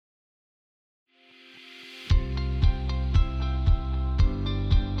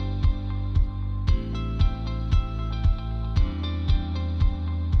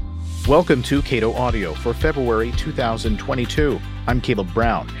Welcome to Cato Audio for February 2022. I'm Caleb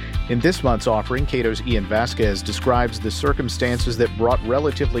Brown. In this month's offering, Cato's Ian Vasquez describes the circumstances that brought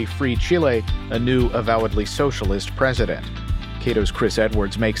relatively free Chile a new avowedly socialist president. Cato's Chris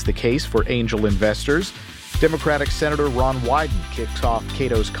Edwards makes the case for angel investors. Democratic Senator Ron Wyden kicks off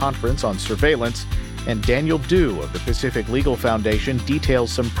Cato's conference on surveillance. And Daniel Dew of the Pacific Legal Foundation details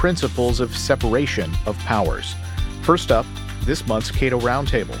some principles of separation of powers. First up, this month's Cato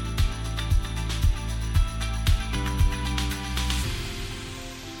Roundtable.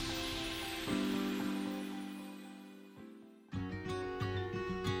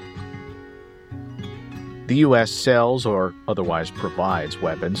 The U.S. sells or otherwise provides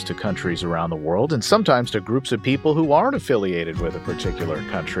weapons to countries around the world, and sometimes to groups of people who aren't affiliated with a particular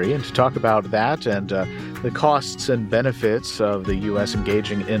country. And to talk about that and the costs and benefits of the U.S.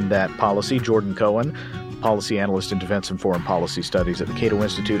 engaging in that policy, Jordan Cohen, policy analyst in defense and foreign policy studies at the Cato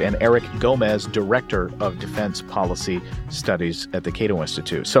Institute, and Eric Gomez, director of defense policy studies at the Cato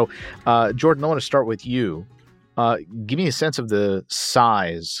Institute. So, Jordan, I want to start with you. Give me a sense of the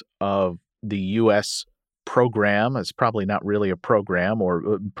size of the U.S. program. It's probably not really a program,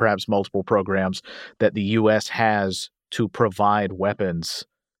 or perhaps multiple programs that the U.S. has to provide weapons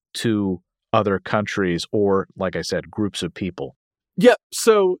to other countries or, like I said, groups of people. Yeah,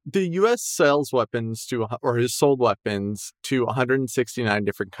 so the U.S. sells weapons to, or has sold weapons to 169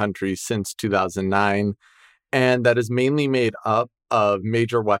 different countries since 2009, and that is mainly made up of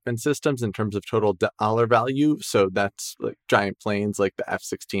major weapon systems in terms of total dollar value. So that's like giant planes like the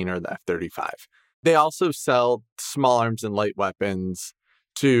F-16 or the F-35. They also sell small arms and light weapons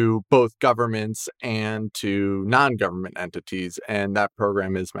to both governments and to non-government entities, and that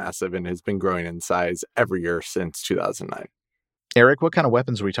program is massive and has been growing in size every year since 2009. Eric, what kind of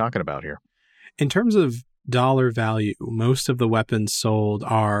weapons are we talking about here? In terms of dollar value, most of the weapons sold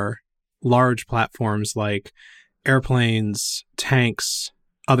are large platforms like airplanes, tanks,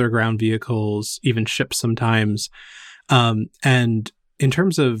 other ground vehicles, even ships sometimes. And in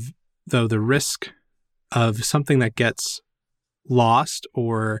terms of, though, the risk of something that gets lost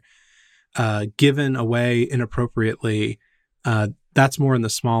or given away inappropriately, that's more in the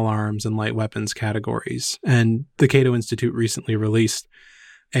small arms and light weapons categories. And the Cato Institute recently released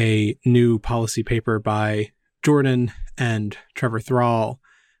a new policy paper by Jordan and Trevor Thrall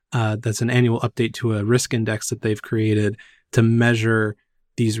that's an annual update to a risk index that they've created to measure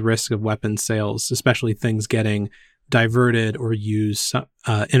these risks of weapons sales, especially things getting diverted or used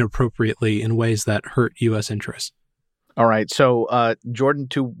inappropriately in ways that hurt U.S. interests. All right. So, Jordan,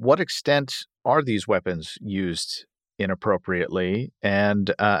 to what extent are these weapons used inappropriately?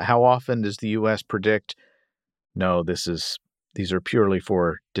 And how often does the U.S. predict, no, these are purely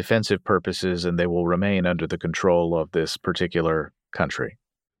for defensive purposes and they will remain under the control of this particular country?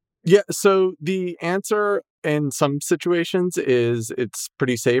 Yeah, so the answer in some situations is it's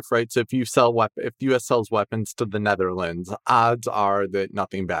pretty safe, right? So if the U.S. sells weapons to the Netherlands, odds are that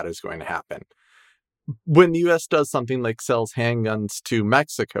nothing bad is going to happen. When the U.S. does something like sells handguns to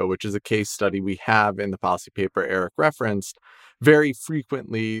Mexico, which is a case study we have in the policy paper Eric referenced, very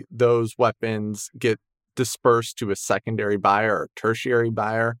frequently those weapons get dispersed to a secondary buyer or tertiary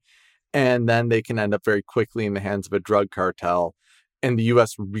buyer, and then they can end up very quickly in the hands of a drug cartel. And the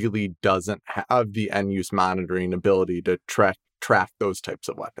U.S. really doesn't have the end-use monitoring ability to track those types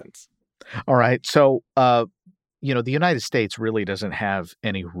of weapons. All right. So, the United States really doesn't have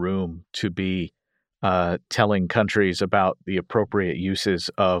any room to be telling countries about the appropriate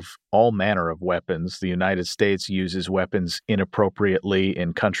uses of all manner of weapons. The United States uses weapons inappropriately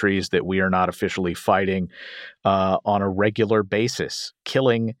in countries that we are not officially fighting on a regular basis,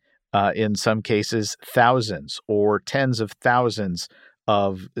 killing in some cases, thousands or tens of thousands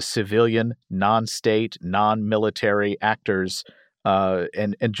of civilian, non-state, non-military actors,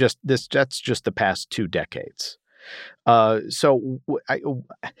 and just that's just the past 2 decades. So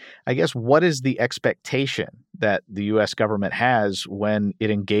I guess what is the expectation that the U.S. government has when it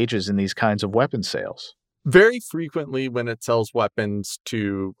engages in these kinds of weapons sales? Very frequently when it sells weapons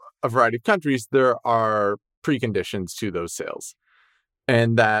to a variety of countries, there are preconditions to those sales.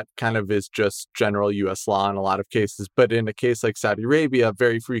 And that kind of is just general U.S. law in a lot of cases. But in a case like Saudi Arabia,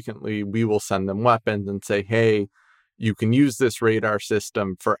 very frequently we will send them weapons and say, hey, you can use this radar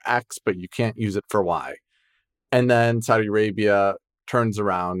system for X, but you can't use it for Y. And then Saudi Arabia turns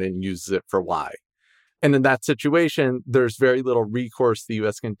around and uses it for Y. And in that situation, there's very little recourse the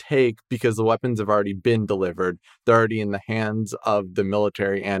U.S. can take because the weapons have already been delivered. They're already in the hands of the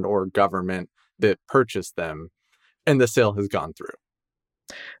military and or government that purchased them, and the sale has gone through.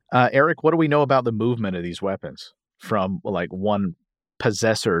 Eric, what do we know about the movement of these weapons from like one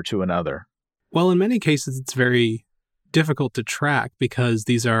possessor to another? Well, in many cases, it's very difficult to track because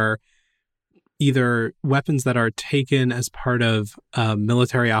these are either weapons that are taken as part of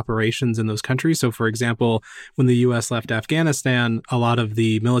military operations in those countries. So, for example, when the U.S. left Afghanistan, a lot of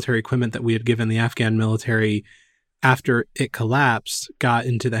the military equipment that we had given the Afghan military after it collapsed got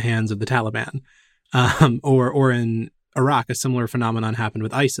into the hands of the Taliban. Or in Iraq, a similar phenomenon happened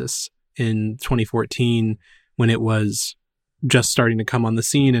with ISIS in 2014 when it was just starting to come on the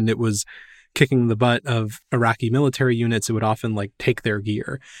scene and it was kicking the butt of Iraqi military units. It would often take their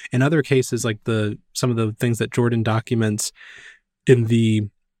gear. In other cases, some of the things that Jordan documents in the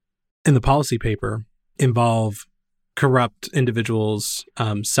policy paper involve corrupt individuals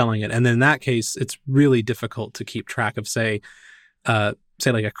selling it. And then in that case, it's really difficult to keep track of, say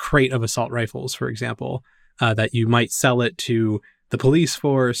like a crate of assault rifles, for example, that you might sell it to the police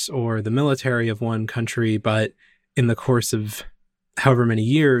force or the military of one country, but in the course of however many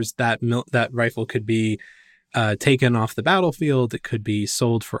years, that rifle could be taken off the battlefield. It could be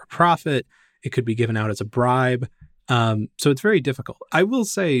sold for a profit. It could be given out as a bribe. So it's very difficult. I will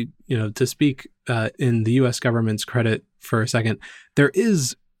say, to speak in the U.S. government's credit for a second, there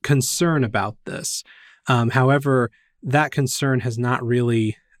is concern about this. However, that concern has not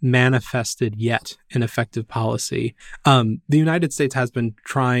really manifested yet in effective policy. The United States has been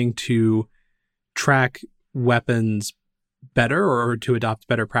trying to track weapons better or to adopt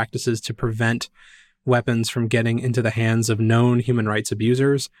better practices to prevent weapons from getting into the hands of known human rights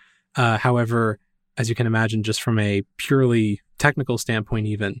abusers. However, as you can imagine, just from a purely technical standpoint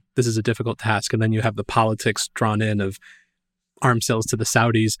even, this is a difficult task. And then you have the politics drawn in of arms sales to the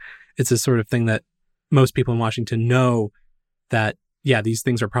Saudis. It's a sort of thing that most people in Washington know that, yeah, these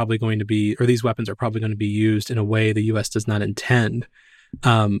things are probably going to be, or these weapons are probably going to be used in a way the U.S. does not intend.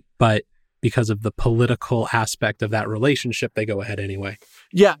 But because of the political aspect of that relationship, they go ahead anyway.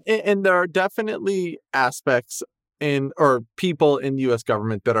 Yeah, and there are definitely aspects or people in the U.S.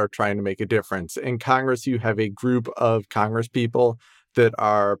 government that are trying to make a difference. In Congress, you have a group of Congress people that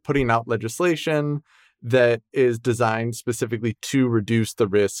are putting out legislation that is designed specifically to reduce the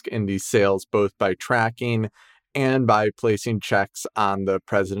risk in these sales, both by tracking and by placing checks on the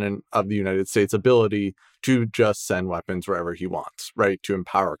president of the United States' ability to just send weapons wherever he wants, right? To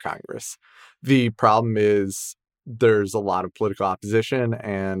empower Congress. The problem is there's a lot of political opposition,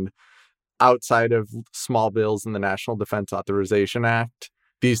 and outside of small bills in the National Defense Authorization Act,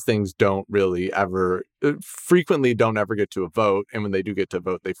 these things frequently don't ever get to a vote. And when they do get to a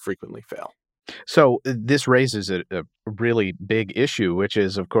vote, they frequently fail. So this raises a really big issue, which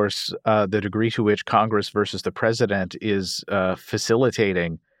is, of course, the degree to which Congress versus the president is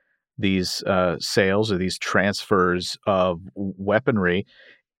facilitating these sales or these transfers of weaponry.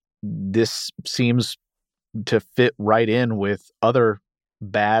 This seems to fit right in with other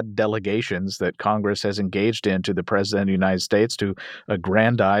bad delegations that Congress has engaged in to the president of the United States to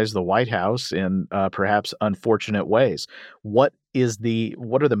aggrandize the White House in perhaps unfortunate ways. What are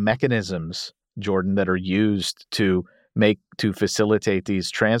the mechanisms, Jordan, that are used to facilitate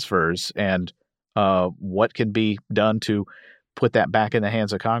these transfers, and what can be done to put that back in the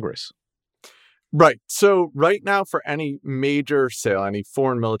hands of Congress? Right. So right now, for any major sale, any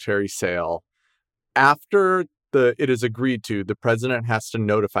foreign military sale, after it is agreed to, the president has to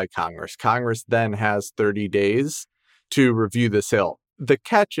notify Congress. Congress then has 30 days to review the sale. The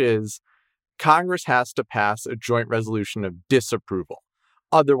catch is Congress has to pass a joint resolution of disapproval.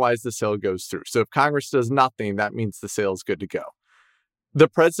 Otherwise, the sale goes through. So if Congress does nothing, that means the sale is good to go. The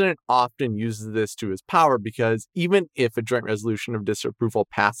president often uses this to his power because even if a joint resolution of disapproval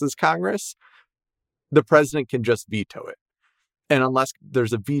passes Congress, the president can just veto it. And unless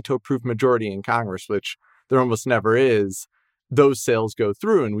there's a veto-proof majority in Congress, which there almost never is, those sales go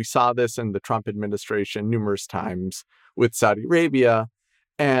through. And we saw this in the Trump administration numerous times with Saudi Arabia.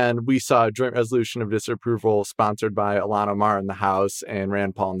 And we saw a joint resolution of disapproval sponsored by Ilhan Omar in the House and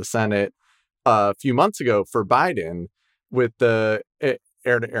Rand Paul in the Senate a few months ago for Biden with the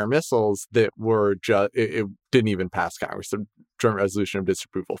air-to-air missiles that were it didn't even pass Congress. The joint resolution of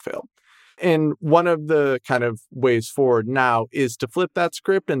disapproval failed. And one of the kind of ways forward now is to flip that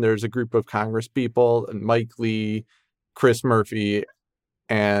script. And there's a group of Congress people, Mike Lee, Chris Murphy,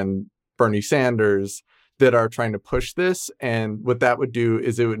 and Bernie Sanders, that are trying to push this. And what that would do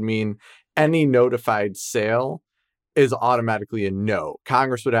is it would mean any notified sale is automatically a no.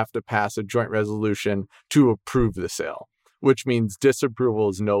 Congress would have to pass a joint resolution to approve the sale, which means disapproval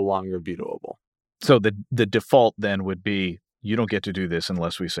is no longer vetoable. So the default then would be, you don't get to do this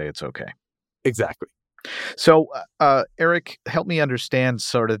unless we say it's okay. Exactly. So, Eric, help me understand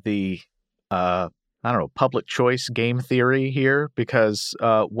sort of the I don't know, public choice game theory here, because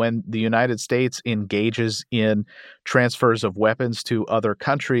when the United States engages in transfers of weapons to other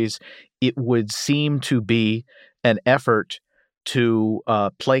countries, it would seem to be an effort to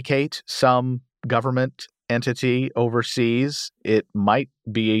placate some government entity overseas. It might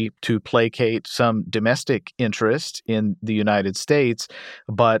be to placate some domestic interest in the United States,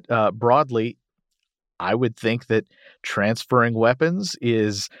 but broadly, I would think that transferring weapons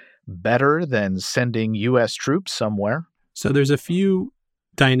is better than sending U.S. troops somewhere. So there's a few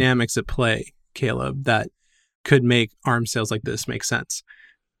dynamics at play, Caleb, that could make arms sales like this make sense.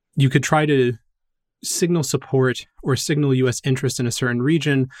 You could try to signal support or signal U.S. interest in a certain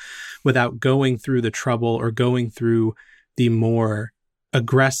region without going through the trouble or going through the more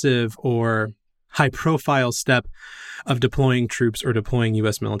aggressive or high-profile step of deploying troops or deploying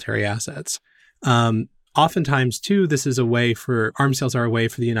U.S. military assets. Oftentimes, too, arms sales are a way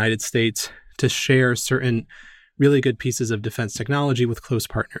for the United States to share certain really good pieces of defense technology with close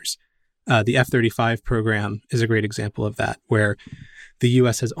partners. The F-35 program is a great example of that, where the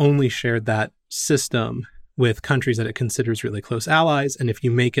U.S. has only shared that system with countries that it considers really close allies. And if you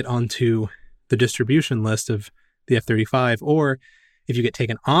make it onto the distribution list of the F-35, or if you get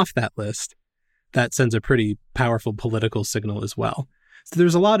taken off that list, that sends a pretty powerful political signal as well. So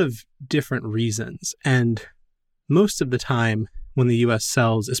there's a lot of different reasons. And most of the time when the U.S.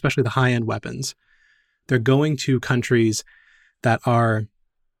 sells, especially the high-end weapons, they're going to countries that are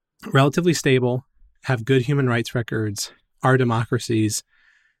relatively stable, have good human rights records, are democracies,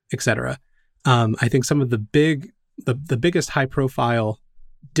 etc. I think some of the biggest high-profile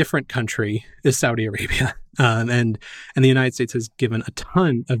different country is Saudi Arabia. And the United States has given a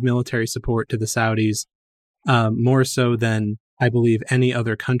ton of military support to the Saudis, more so than I believe any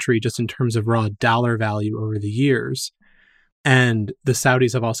other country, just in terms of raw dollar value over the years. And the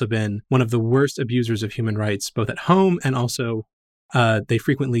Saudis have also been one of the worst abusers of human rights, both at home and also they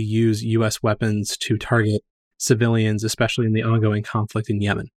frequently use U.S. weapons to target civilians, especially in the ongoing conflict in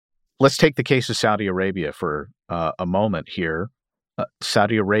Yemen. Let's take the case of Saudi Arabia for a moment here.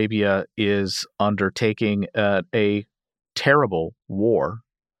 Saudi Arabia is undertaking a terrible war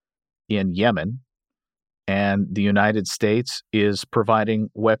in Yemen, and the United States is providing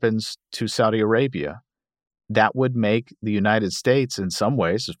weapons to Saudi Arabia. That would make the United States, in some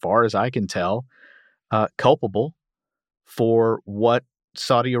ways, as far as I can tell, culpable for what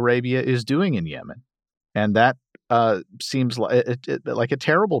Saudi Arabia is doing in Yemen. And that seems like a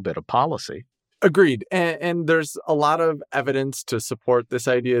terrible bit of policy. Agreed. And there's a lot of evidence to support this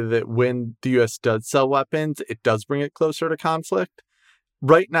idea that when the U.S. does sell weapons, it does bring it closer to conflict.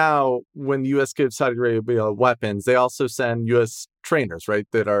 Right now, when the U.S. gives Saudi Arabia weapons, they also send U.S. trainers, right,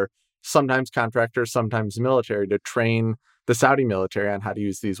 that are sometimes contractors, sometimes military, to train the Saudi military on how to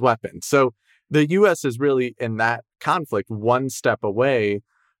use these weapons. So the U.S. is really, in that conflict, one step away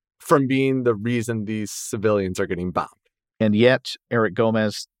from being the reason these civilians are getting bombed. And yet, Eric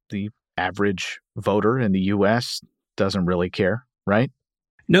Gomez, the average voter in the U.S., doesn't really care, right?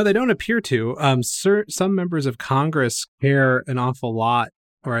 No, they don't appear to. Some members of Congress care an awful lot,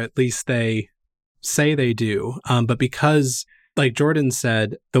 or at least they say they do. But because, like Jordan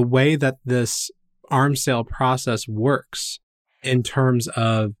said, the way that this arms sale process works in terms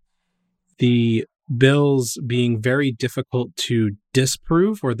of the bills being very difficult to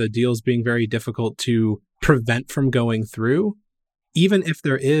disprove or the deals being very difficult to prevent from going through, even if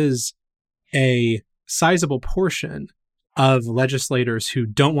there is a sizable portion of legislators who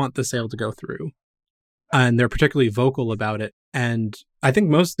don't want the sale to go through, and they're particularly vocal about it. And I think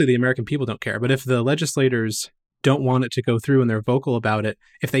mostly the American people don't care. But if the legislators don't want it to go through and they're vocal about it,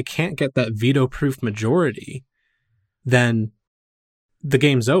 if they can't get that veto-proof majority, then the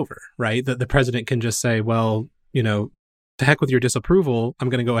game's over, right? The president can just say, well, to heck with your disapproval, I'm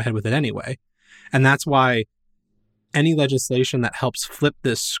going to go ahead with it anyway. And that's why any legislation that helps flip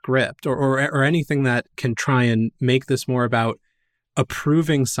this script or anything that can try and make this more about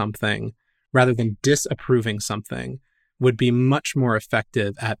approving something rather than disapproving something would be much more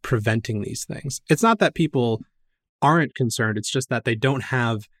effective at preventing these things. It's not that people aren't concerned. It's just that they don't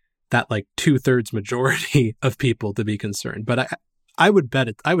have that 2/3 majority of people to be concerned. But I would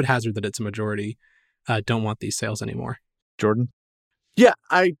hazard that it's a majority don't want these sales anymore. Jordan? Yeah,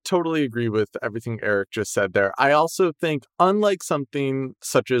 I totally agree with everything Eric just said there. I also think, unlike something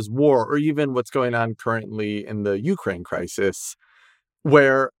such as war or even what's going on currently in the Ukraine crisis,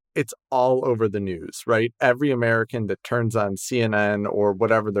 where it's all over the news, right? Every American that turns on CNN or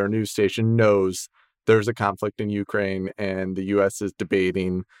whatever their news station knows there's a conflict in Ukraine and the U.S. is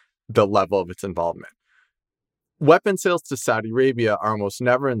debating the level of its involvement. Weapon sales to Saudi Arabia are almost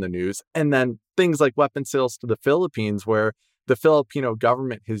never in the news. And then things like weapon sales to the Philippines, where the Filipino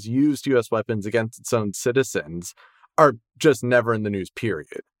government has used U.S. weapons against its own citizens, are just never in the news,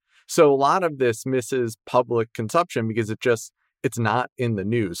 period. So a lot of this misses public consumption because it's not in the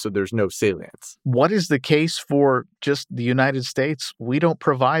news, so there's no salience. What is the case for just the United States? We don't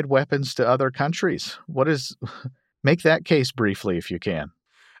provide weapons to other countries. Make that case briefly if you can.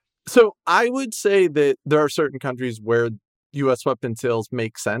 So I would say that there are certain countries where U.S. weapon sales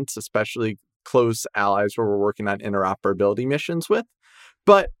make sense, especially close allies where we're working on interoperability missions with.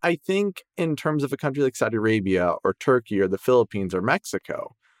 But I think in terms of a country like Saudi Arabia or Turkey or the Philippines or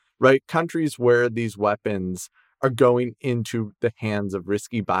Mexico, right, countries where these weapons are going into the hands of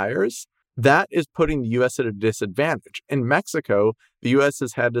risky buyers, that is putting the U.S. at a disadvantage. In Mexico, the U.S.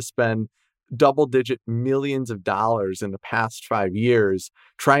 has had to spend double-digit millions of dollars in the past 5 years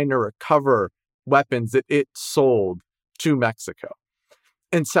trying to recover weapons that it sold to Mexico.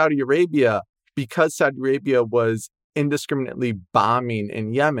 In Saudi Arabia, because Saudi Arabia was indiscriminately bombing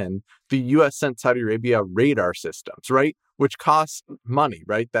in Yemen, the U.S. sent Saudi Arabia radar systems, right? Which costs money,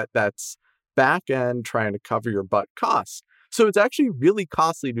 right? That's back end trying to cover your butt costs. So it's actually really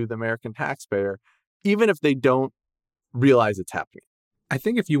costly to the American taxpayer, even if they don't realize it's happening. I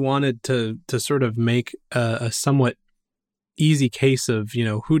think if you wanted to sort of make a somewhat easy case of,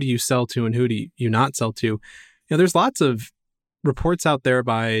 who do you sell to and who do you not sell to, there's lots of reports out there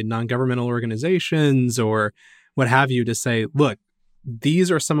by non-governmental organizations or what have you to say, look,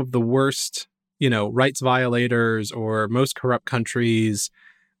 these are some of the worst, rights violators or most corrupt countries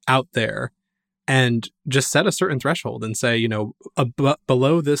out there, and just set a certain threshold and say,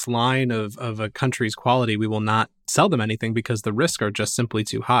 below this line of a country's quality, we will not sell them anything because the risks are just simply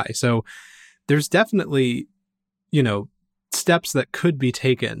too high. So there's definitely, steps that could be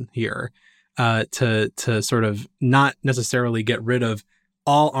taken here to sort of not necessarily get rid of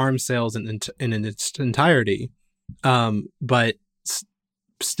all arms sales in its entirety, but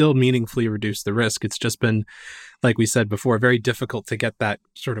still meaningfully reduce the risk. It's just been, like we said before, very difficult to get that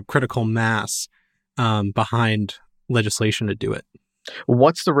sort of critical mass behind legislation to do it.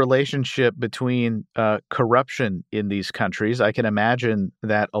 What's the relationship between corruption in these countries? I can imagine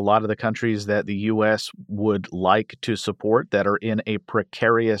that a lot of the countries that the U.S. would like to support that are in a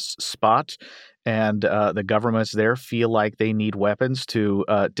precarious spot, and the governments there feel like they need weapons to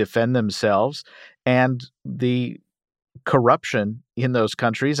defend themselves, and the corruption in those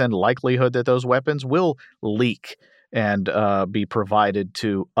countries and likelihood that those weapons will leak and be provided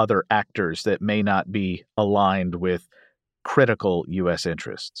to other actors that may not be aligned with critical U.S.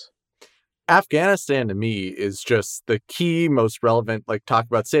 interests. Afghanistan, to me, is just the key, most relevant, talk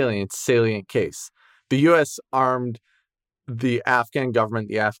about salient case. The U.S. armed the Afghan government,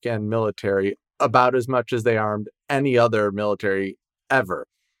 the Afghan military, about as much as they armed any other military ever.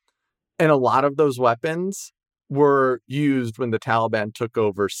 And a lot of those weapons were used when the Taliban took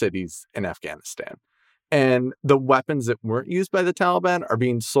over cities in Afghanistan. And the weapons that weren't used by the Taliban are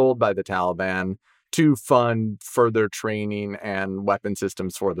being sold by the Taliban to fund further training and weapon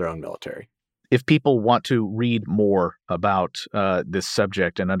systems for their own military. If people want to read more about this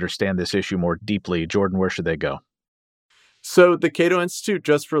subject and understand this issue more deeply, Jordan, where should they go? So the Cato Institute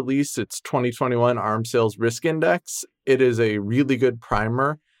just released its 2021 Arms Sales Risk Index. It is a really good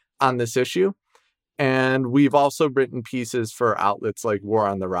primer on this issue. And we've also written pieces for outlets like War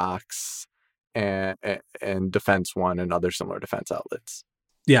on the Rocks and Defense One and other similar defense outlets.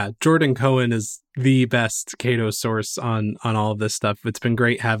 Yeah, Jordan Cohen is the best Cato source on all of this stuff. It's been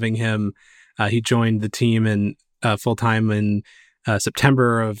great having him. He joined the team in full-time in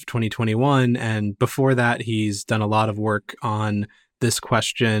September of 2021. And before that, he's done a lot of work on this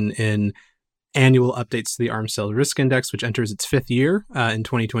question in annual updates to the Arms Sales Risk Index, which enters its 5th year in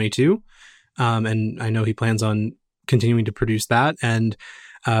 2022. And I know he plans on continuing to produce that. And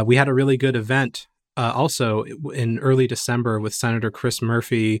we had a really good event also in early December with Senator Chris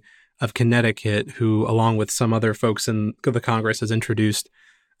Murphy of Connecticut, who, along with some other folks in the Congress, has introduced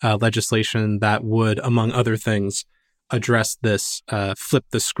legislation that would, among other things, address this flip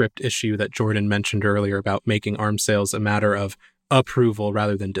the script issue that Jordan mentioned earlier about making arms sales a matter of approval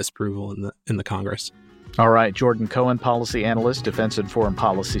rather than disapproval in the Congress. All right, Jordan Cohen, policy analyst, Defense and Foreign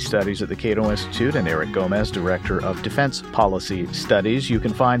Policy Studies at the Cato Institute, and Eric Gomez, Director of Defense Policy Studies. You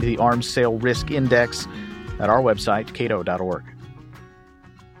can find the Arms Sale Risk Index at our website, cato.org.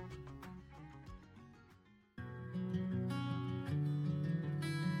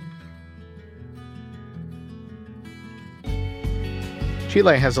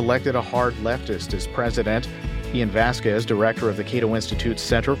 Chile has elected a hard leftist as president. Ian Vasquez, director of the Cato Institute's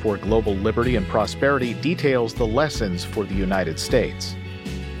Center for Global Liberty and Prosperity, details the lessons for the United States.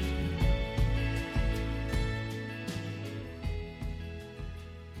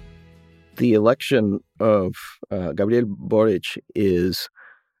 the election of Gabriel Boric is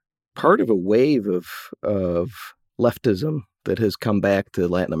part of a wave of leftism that has come back to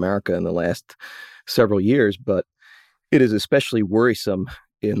Latin America in the last several years, but it is especially worrisome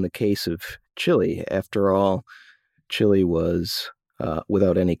in the case of Chile. After all, Chile was,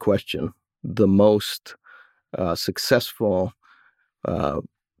 without any question, the most successful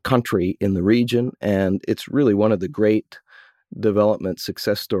country in the region, and it's really one of the great development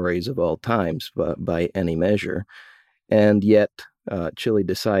success stories of all times by any measure. And yet, Chile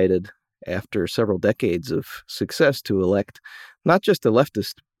decided, after several decades of success, to elect not just a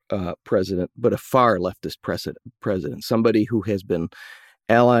leftist president, but a far leftist president, somebody who has been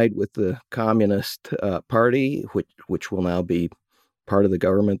allied with the Communist Party, which will now be part of the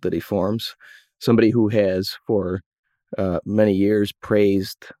government that he forms, somebody who has for many years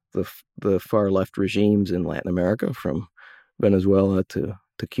praised the far left regimes in Latin America, from Venezuela to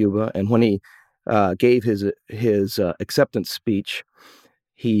Cuba. And when he gave his acceptance speech,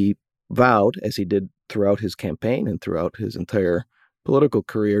 he vowed, as he did throughout his campaign and throughout his entire political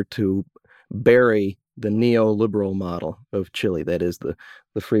career, to bury the neoliberal model of Chile, that is, the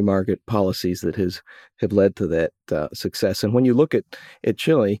free market policies that have led to that success. And when you look at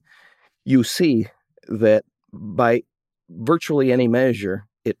Chile, you see that by virtually any measure,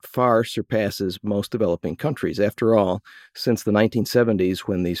 it far surpasses most developing countries. After all, since the 1970s,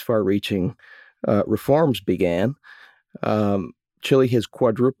 when these far-reaching reforms began, Chile has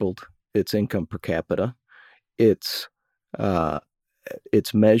quadrupled its income per capita. Its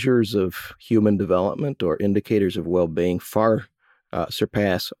measures of human development or indicators of well-being far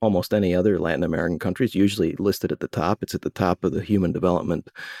surpass almost any other Latin American countries, usually listed at the top. It's at the top of the Human Development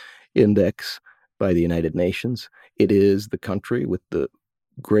Index by the United Nations. It is the country with the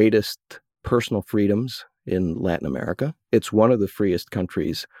greatest personal freedoms in Latin America. It's one of the freest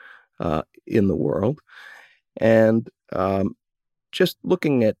countries in the world. And just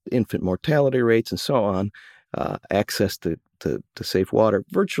looking at infant mortality rates and so on, access to safe water,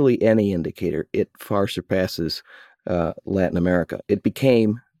 virtually any indicator, it far surpasses Latin America. It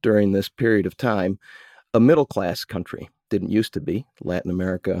became, during this period of time, a middle-class country. Didn't used to be. Latin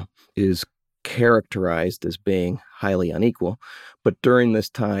America is characterized as being highly unequal. But during this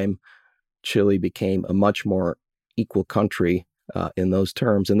time, Chile became a much more equal country in those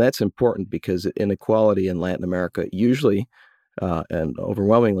terms. And that's important because inequality in Latin America usually and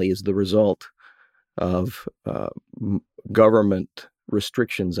overwhelmingly is the result of government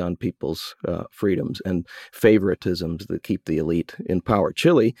restrictions on people's freedoms and favoritisms that keep the elite in power.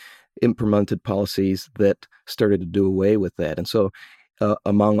 Chile implemented policies that started to do away with that. And so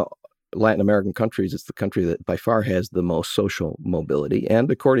among Latin American countries, it's the country that by far has the most social mobility. And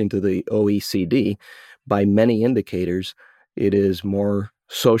according to the OECD, by many indicators, it is more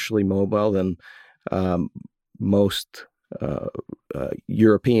socially mobile than most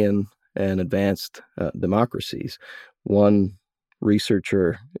European and advanced democracies. One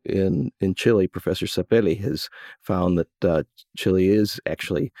researcher in Chile, Professor Sapelli, has found that Chile is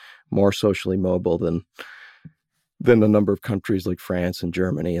actually more socially mobile than a number of countries like France and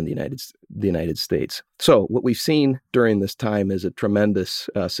Germany and the United States. So what we've seen during this time is a tremendous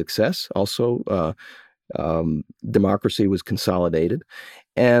success. Also, democracy was consolidated.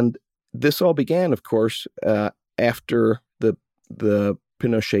 And this all began, of course, after the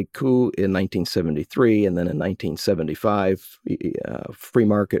Pinochet coup in 1973, and then in 1975, free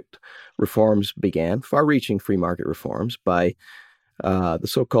market reforms began, far-reaching free market reforms by the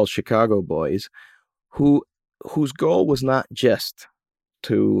so-called Chicago Boys, whose goal was not just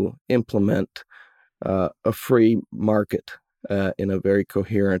to implement a free market in a very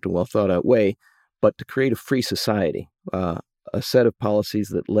coherent and well-thought-out way, but to create a free society, a set of policies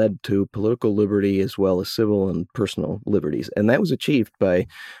that led to political liberty as well as civil and personal liberties. And that was achieved by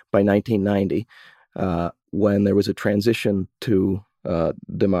 1990, when there was a transition to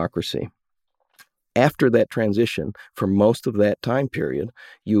democracy. After that transition, for most of that time period,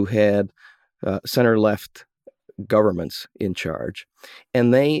 you had center-left governments in charge,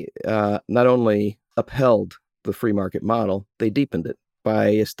 and they not only upheld the free market model, they deepened it by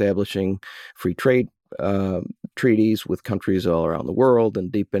establishing free trade treaties with countries all around the world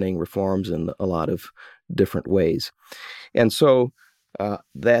and deepening reforms in a lot of different ways. And so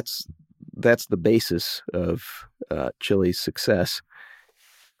that's the basis of Chile's success.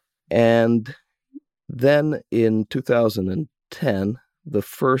 And then in 2010, the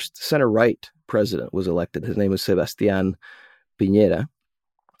first center-right president was elected. His name was Sebastián Piñera.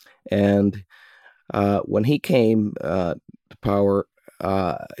 And when he came to power,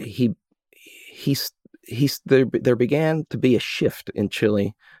 there began to be a shift in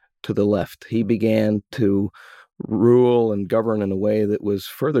Chile to the left. He began to rule and govern in a way that was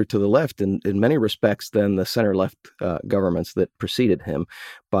further to the left in many respects than the center-left governments that preceded him,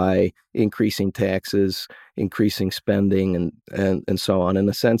 by increasing taxes, increasing spending, and so on. In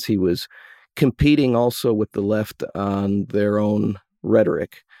a sense, he was competing also with the left on their own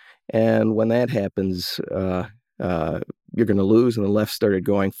rhetoric. And when that happens, you're going to lose. And the left started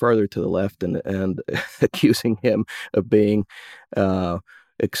going farther to the left and accusing him of being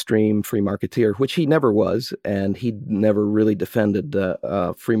extreme free marketeer, which he never was, and he never really defended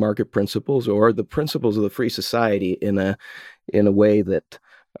free market principles or the principles of the free society in a way that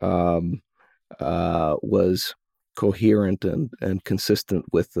was coherent and consistent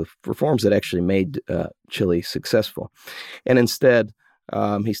with the reforms that actually made Chile successful. And instead,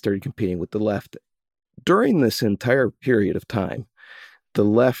 he started competing with the left. During this entire period of time, the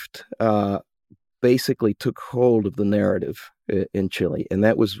left basically took hold of the narrative in Chile, and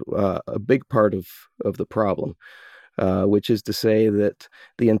that was a big part of the problem, which is to say that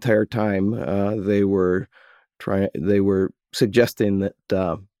the entire time they were suggesting that,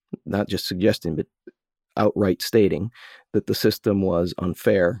 not just suggesting, but outright stating that the system was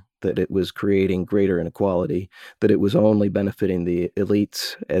unfair, that it was creating greater inequality, that it was only benefiting the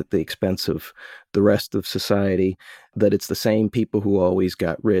elites at the expense of the rest of society, that it's the same people who always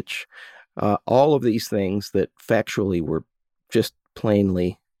got rich. All of these things that factually were just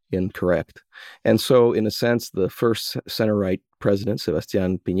plainly incorrect. And so, in a sense, the first center-right president,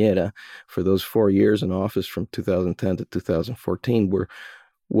 Sebastián Piñera, for those 4 years in office from 2010 to 2014,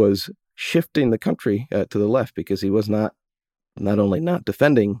 was shifting the country to the left, because he was not only not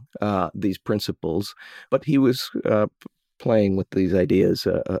defending these principles, but he was playing with these ideas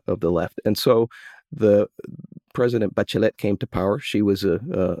of the left. And so the President Bachelet came to power. She was a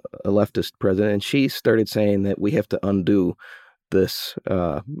leftist president, and she started saying that we have to undo this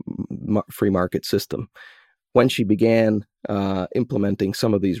free market system. When she began implementing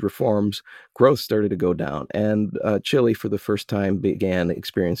some of these reforms, growth started to go down, and Chile, for the first time, began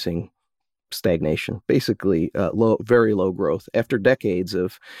experiencing stagnation, basically very low growth, after decades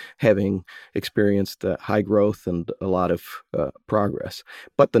of having experienced high growth and a lot of progress.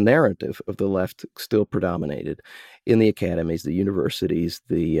 But the narrative of the left still predominated in the academies, the universities,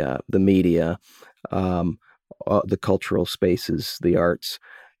 the media, the cultural spaces, the arts,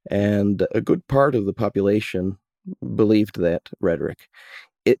 and a good part of the population believed that rhetoric.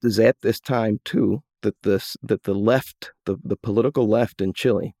 It is at this time, too, that the left, the political left in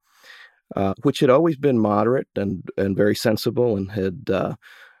Chile, which had always been moderate and very sensible and had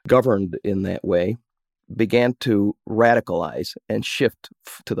governed in that way, began to radicalize and shift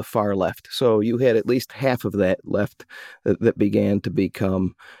to the far left. So you had at least half of that left that began to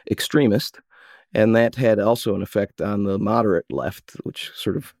become extremist, and that had also an effect on the moderate left, which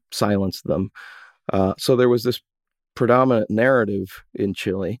sort of silenced them. So there was this predominant narrative in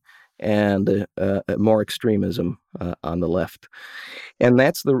Chile, and more extremism on the left, and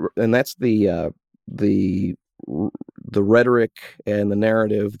that's the rhetoric and the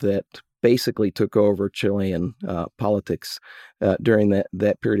narrative that basically took over Chilean politics during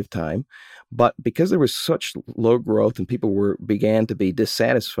that period of time. But because there was such low growth and people began to be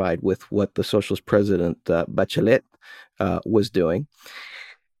dissatisfied with what the socialist president Bachelet was doing,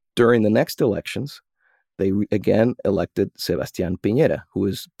 during the next elections, they again elected Sebastián Piñera, who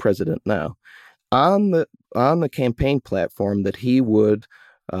is president now, on the campaign platform that he would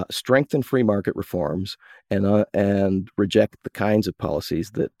strengthen free market reforms and reject the kinds of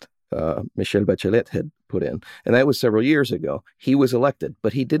policies that Michelle Bachelet had put in. And that was several years ago. He was elected,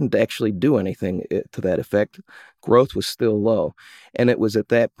 but he didn't actually do anything to that effect. Growth was still low. And it was at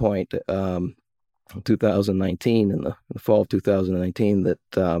that point, 2019, in the fall of 2019,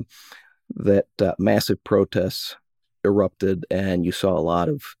 that massive protests erupted, and you saw a lot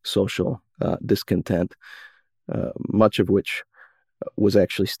of social discontent, much of which was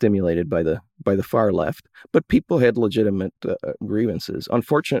actually stimulated by the far left. But people had legitimate grievances.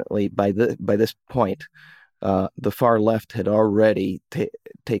 Unfortunately, by this point, the far left had already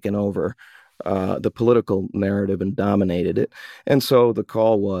taken over the political narrative and dominated it. And so the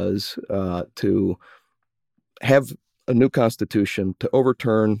call was to have a new constitution, to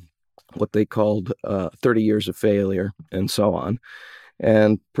overturn what they called 30 years of failure, and so on.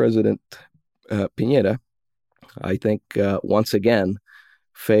 And President Piñera, I think, once again,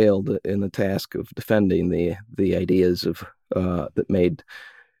 failed in the task of defending the ideas of that made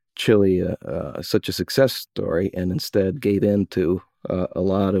Chile such a success story, and instead gave in to a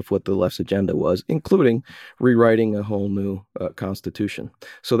lot of what the left's agenda was, including rewriting a whole new constitution.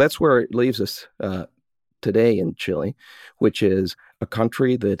 So that's where it leaves us today in Chile, which is a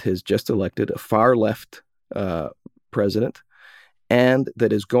country that has just elected a far left president and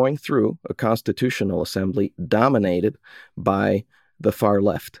that is going through a constitutional assembly dominated by the far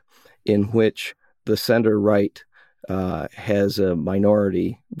left, in which the center right has a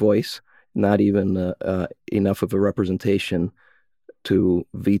minority voice, not even enough of a representation to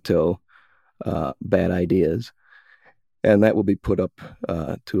veto bad ideas. And that will be put up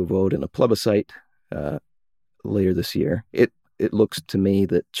to a vote in a plebiscite later this year. It looks to me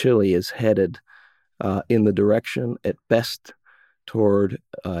that Chile is headed in the direction, at best, toward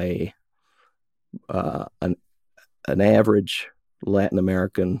an average Latin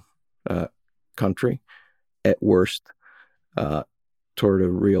American country, at worst, toward a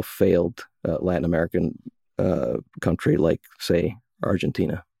real failed Latin American country like, say,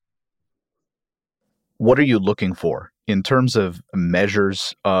 Argentina. What are you looking for in terms of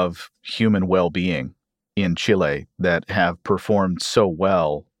measures of human well-being in Chile that have performed so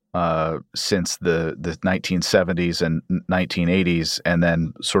well since the 1970s and 1980s, and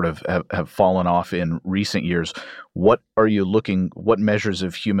then sort of have fallen off in recent years? What measures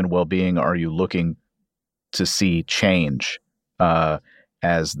of human well-being are you looking to see change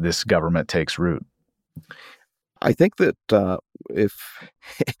as this government takes root? I think that if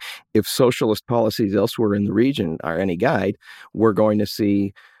socialist policies elsewhere in the region are any guide, we're going to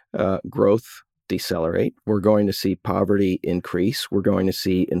see growth decelerate. We're going to see poverty increase. We're going to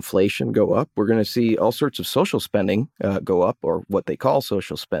see inflation go up. We're going to see all sorts of social spending go up, or what they call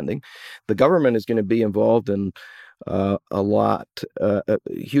social spending. The government is going to be involved in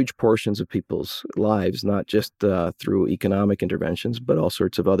huge portions of people's lives, not just through economic interventions, but all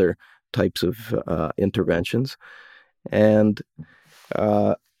sorts of other types of interventions. And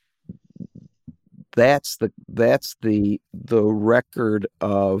that's the record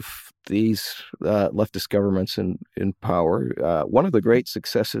of these leftist governments in power. One of the great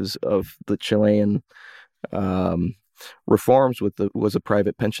successes of the Chilean reforms was a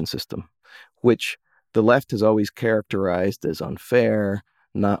private pension system, which the left has always characterized as unfair,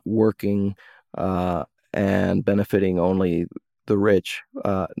 not working, and benefiting only the rich,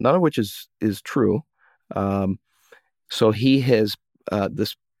 none of which is true. So he has,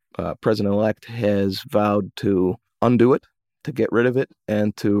 this president-elect has vowed to undo it, to get rid of it,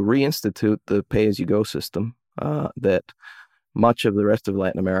 and to reinstitute the pay-as-you-go system that much of the rest of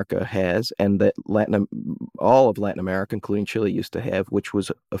Latin America has, and that all of Latin America, including Chile, used to have, which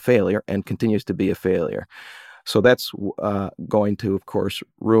was a failure and continues to be a failure. So that's going to, of course,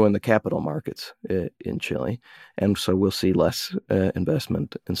 ruin the capital markets in Chile, and so we'll see less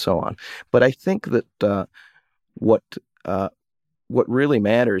investment and so on. But I think that what really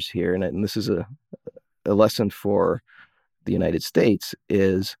matters here, and this is a lesson for the United States,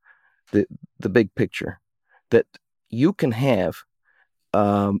 is the big picture, that you can have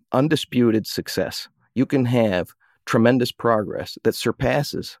undisputed success. You can have tremendous progress that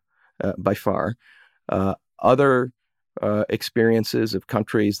surpasses by far other experiences of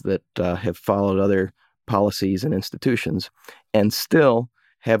countries that have followed other policies and institutions, and still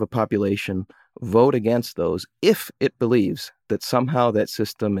have a population vote against those if it believes that somehow that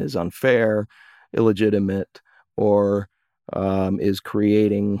system is unfair, illegitimate, or is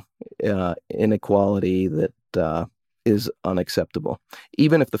creating inequality that is unacceptable,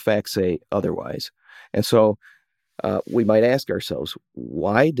 even if the facts say otherwise. And so we might ask ourselves,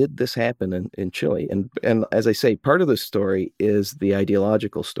 why did this happen in Chile? And as I say, part of the story is the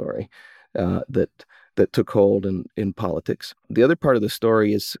ideological story that took hold in politics. The other part of the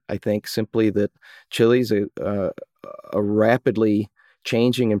story is, I think, simply that Chile's a rapidly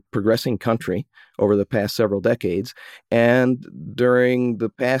changing and progressing country over the past several decades. And during the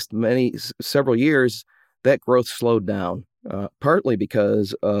past several years, that growth slowed down, partly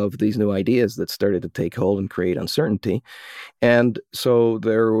because of these new ideas that started to take hold and create uncertainty. And so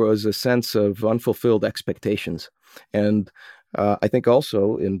there was a sense of unfulfilled expectations. And I think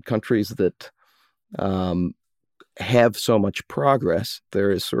also in countries that have so much progress, there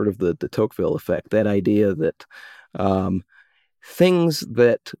is sort of the Tocqueville effect, that idea that things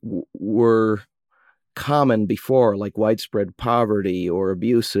that were common before, like widespread poverty or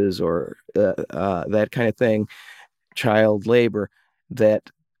abuses or that kind of thing, child labor, that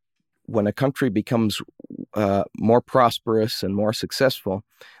when a country becomes more prosperous and more successful,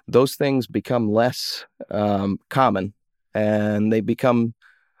 those things become less common, and they become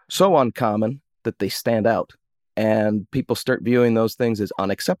so uncommon that they stand out, and people start viewing those things as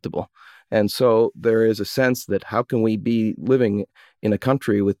unacceptable. And so there is a sense that how can we be living in a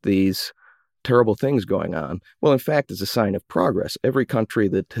country with these terrible things going on? Well, in fact, it's a sign of progress. Every country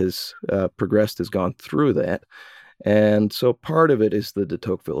that has progressed has gone through that. And so part of it is the de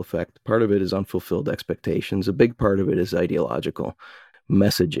Tocqueville effect. Part of it is unfulfilled expectations. A big part of it is ideological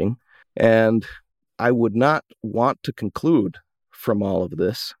messaging. And I would not want to conclude from all of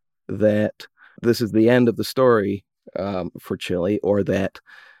this that this is the end of the story for Chile, or that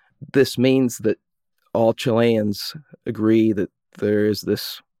this means that all Chileans agree that there is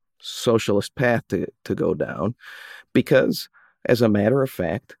this socialist path to go down. Because, as a matter of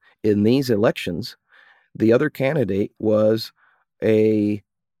fact, in these elections, the other candidate was a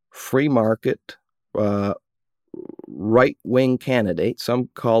free market, right-wing candidate. Some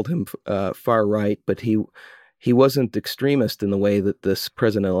called him far right, but he wasn't extremist in the way that this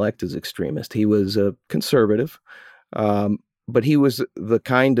president-elect is extremist. He was a conservative, but he was the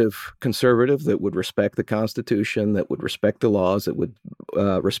kind of conservative that would respect the Constitution, that would respect the laws, that would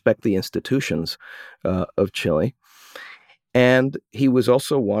respect the institutions of Chile. And he was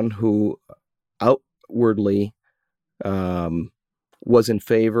also one who outwardly was in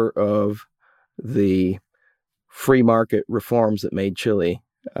favor of the free market reforms that made Chile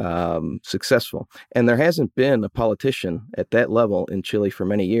successful. And there hasn't been a politician at that level in Chile for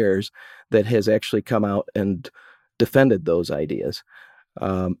many years that has actually come out and defended those ideas.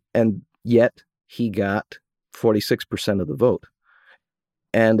 And yet he got 46% of the vote.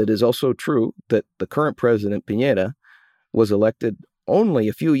 And it is also true that the current president, Piñera, was elected only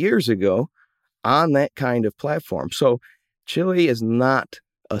a few years ago on that kind of platform. So Chile is not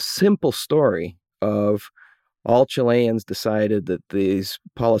a simple story of all Chileans decided that these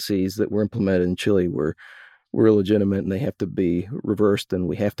policies that were implemented in Chile were illegitimate and they have to be reversed and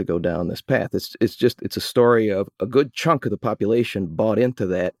we have to go down this path. It's a story of a good chunk of the population bought into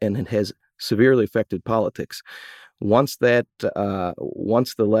that, and it has severely affected politics. Once the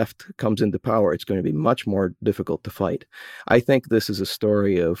left comes into power, it's going to be much more difficult to fight. I think this is a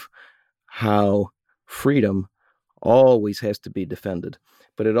story of how freedom always has to be defended,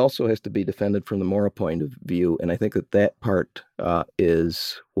 but it also has to be defended from the moral point of view. And I think that part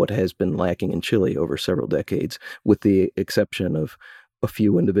is what has been lacking in Chile over several decades, with the exception of a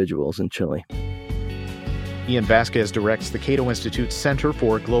few individuals in Chile. Ian Vasquez directs the Cato Institute's Center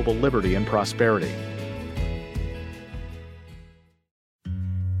for Global Liberty and Prosperity.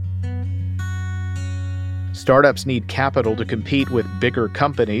 Startups need capital to compete with bigger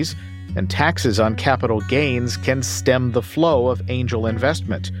companies, and taxes on capital gains can stem the flow of angel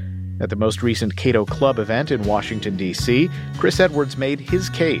investment. At the most recent Cato Club event in Washington, D.C., Chris Edwards made his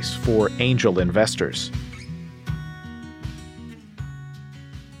case for angel investors.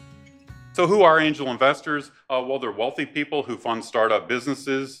 So who are angel investors? Well, they're wealthy people who fund startup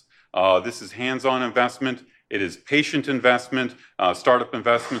businesses. This is hands-on investment. It is patient investment. Startup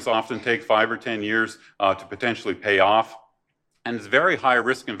investments often take 5 or 10 years to potentially pay off. And it's very high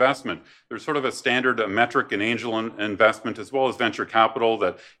risk investment. There's sort of a standard metric in angel investment as well as venture capital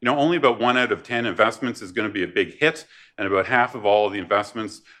that, only about 1 out of 10 investments is going to be a big hit, and about half of all of the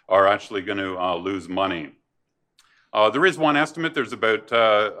investments are actually going to lose money. There is one estimate. There's about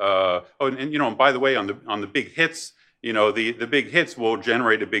and by the way, on the big hits, the big hits will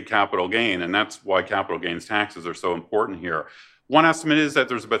generate a big capital gain, and that's why capital gains taxes are so important here. One estimate is that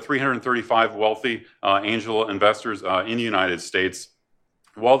there's about 335 wealthy angel investors in the United States.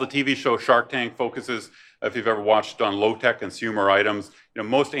 While the TV show Shark Tank focuses, if you've ever watched, on low-tech consumer items,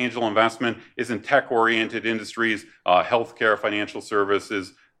 most angel investment is in tech-oriented industries, healthcare, financial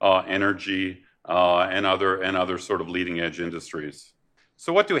services, energy, and other sort of leading-edge industries.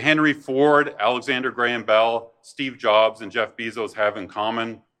 So what do Henry Ford, Alexander Graham Bell, Steve Jobs, and Jeff Bezos have in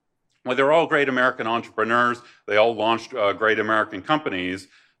common? Well, they're all great American entrepreneurs. They all launched great American companies,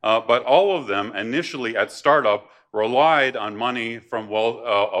 but all of them initially at startup relied on money from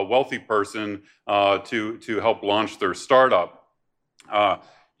a wealthy person to help launch their startup.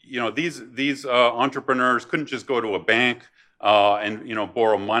 These entrepreneurs couldn't just go to a bank and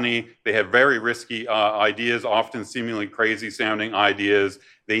borrow money. They have very risky ideas, often seemingly crazy-sounding ideas.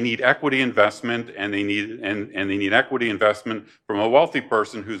 They need equity investment, and they need equity investment from a wealthy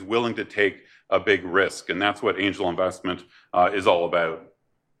person who's willing to take a big risk, and that's what angel investment is all about.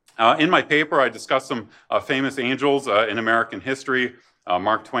 In my paper, I discuss some famous angels in American history.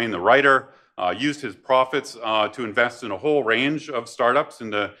 Mark Twain, the writer, used his profits to invest in a whole range of startups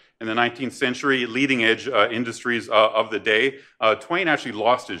in the 19th century, leading-edge industries of the day. Twain actually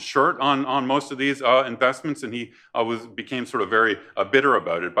lost his shirt on most of these investments, and he became sort of very bitter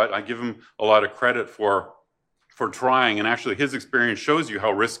about it. But I give him a lot of credit for trying, and actually his experience shows you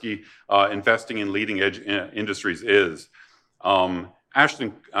how risky investing in leading-edge industries is.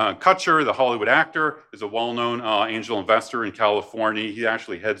 Ashton Kutcher, the Hollywood actor, is a well-known angel investor in California. He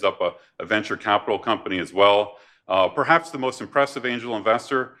actually heads up a venture capital company as well. Perhaps the most impressive angel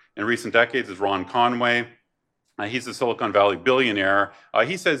investor in recent decades is Ron Conway. He's a Silicon Valley billionaire.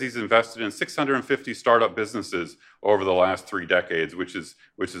 He says he's invested in 650 startup businesses over the last 3 decades, which is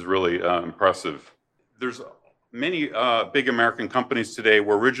really impressive. There's many big American companies today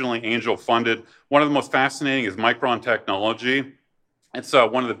were originally angel funded. One of the most fascinating is Micron Technology. It's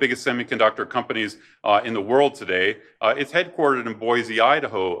one of the biggest semiconductor companies in the world today. It's headquartered in Boise,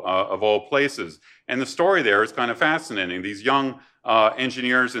 Idaho, of all places. And the story there is kind of fascinating. These young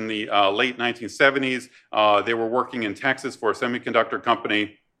engineers in the late 1970s, they were working in Texas for a semiconductor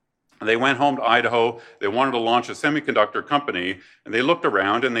company. They went home to Idaho. They wanted to launch a semiconductor company, and they looked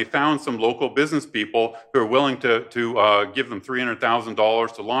around and they found some local business people who were willing to give them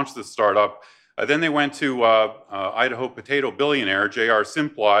 $300,000 to launch this startup. Then they went to Idaho potato billionaire J.R.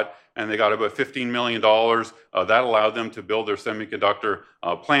 Simplot, and they got about $15 million. That allowed them to build their semiconductor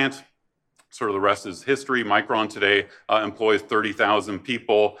plant. Sort of the rest is history. Micron today employs 30,000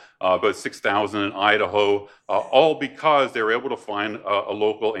 people, about 6,000 in Idaho, all because they were able to find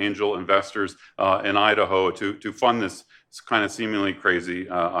local angel investors in Idaho to fund this kind of seemingly crazy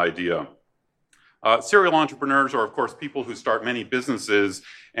idea. Serial entrepreneurs are, of course, people who start many businesses.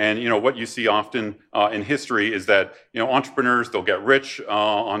 And, what you see often in history is that, entrepreneurs, they'll get rich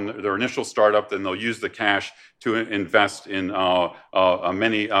on their initial startup, then they'll use the cash to invest in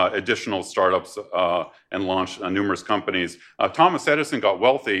many additional startups and launch numerous companies. Thomas Edison got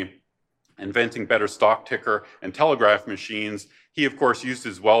wealthy inventing better stock ticker and telegraph machines. He, of course, used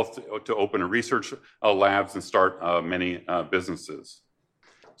his wealth to open research labs and start many businesses.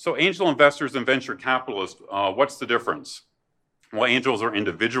 So angel investors and venture capitalists, what's the difference? Well, angels are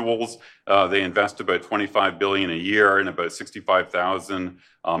individuals. They invest about $25 billion a year in about 65,000,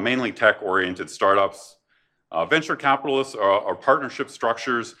 mainly tech-oriented startups. Venture capitalists are partnership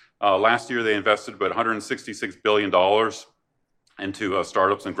structures. Last year, they invested about $166 billion into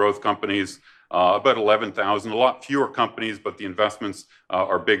startups and growth companies, about 11,000, a lot fewer companies, but the investments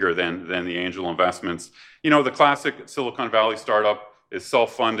are bigger than the angel investments. The classic Silicon Valley startup is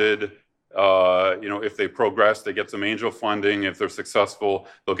self-funded. If they progress, they get some angel funding. If they're successful,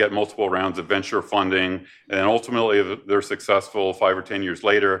 they'll get multiple rounds of venture funding. And ultimately, if they're successful 5 or 10 years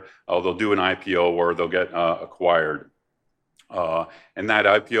later, they'll do an IPO or they'll get acquired. And that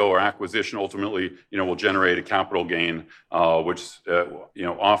IPO or acquisition ultimately, will generate a capital gain, which,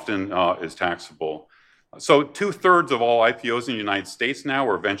 often is taxable. So 2/3 of all IPOs in the United States now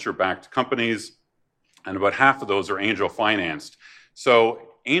are venture-backed companies, and about half of those are angel financed. So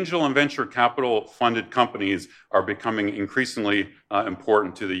angel and venture capital funded companies are becoming increasingly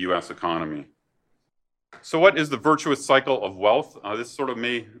important to the U.S. economy. So what is the virtuous cycle of wealth? This sort of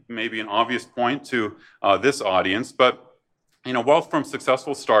may be an obvious point to this audience, but wealth from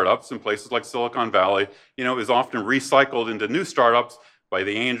successful startups in places like Silicon Valley, is often recycled into new startups by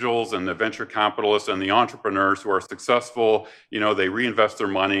the angels and the venture capitalists and the entrepreneurs who are successful. They reinvest their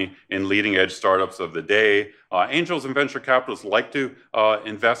money in leading edge startups of the day. Angels and venture capitalists like to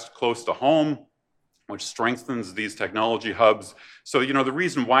invest close to home, which strengthens these technology hubs. So, the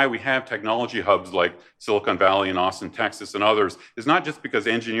reason why we have technology hubs like Silicon Valley and Austin, Texas, and others is not just because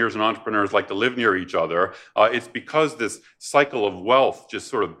engineers and entrepreneurs like to live near each other. It's because this cycle of wealth just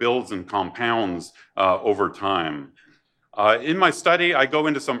sort of builds and compounds over time. In my study, I go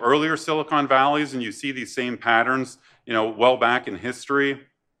into some earlier Silicon Valleys, and you see these same patterns, well back in history.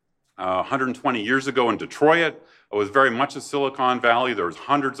 120 years ago in Detroit, it was very much a Silicon Valley. There was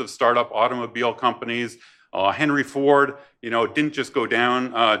hundreds of startup automobile companies. Henry Ford, didn't just go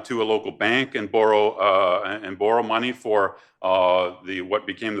down to a local bank and borrow money for what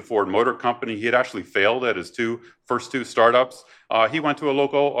became the Ford Motor Company. He had actually failed at his first two startups. He went to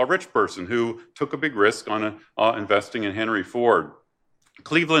a rich person who took a big risk on investing in Henry Ford.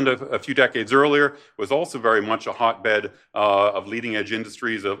 Cleveland, a few decades earlier, was also very much a hotbed of leading-edge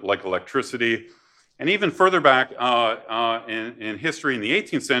industries like electricity. And even further back in history, in the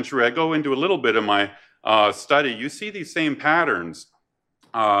 18th century, I go into a little bit of my study. You see these same patterns.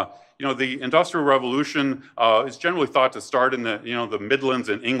 The Industrial Revolution is generally thought to start in the Midlands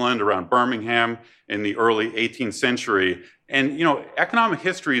in England around Birmingham in the early 18th century. And, economic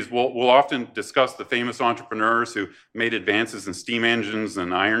histories will often discuss the famous entrepreneurs who made advances in steam engines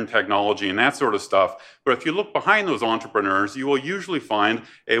and iron technology and that sort of stuff. But if you look behind those entrepreneurs, you will usually find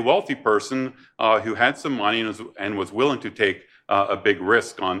a wealthy person who had some money and was willing to take a big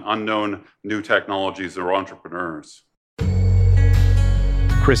risk on unknown new technologies or entrepreneurs.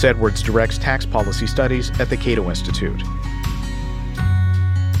 Chris Edwards directs tax policy studies at the Cato Institute.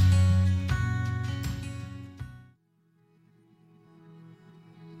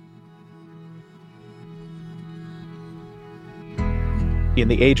 In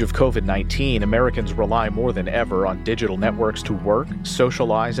the age of COVID-19, Americans rely more than ever on digital networks to work,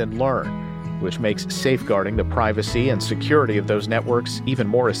 socialize, and learn, which makes safeguarding the privacy and security of those networks even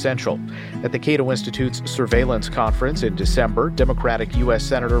more essential. At the Cato Institute's Surveillance Conference in December, Democratic U.S.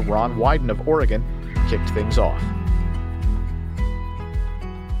 Senator Ron Wyden of Oregon kicked things off.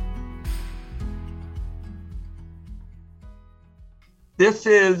 This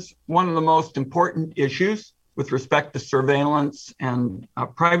is one of the most important issues with respect to surveillance and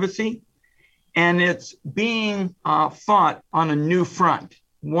privacy, and it's being fought on a new front,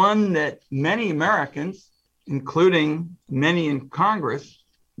 one that many Americans, including many in Congress,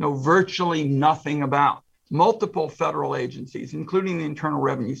 know virtually nothing about. Multiple federal agencies, including the Internal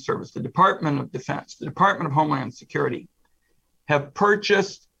Revenue Service, the Department of Defense, the Department of Homeland Security, have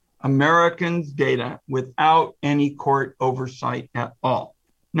purchased Americans' data without any court oversight at all.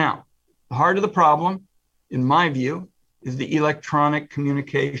 Now, the heart of the problem, in my view, is the Electronic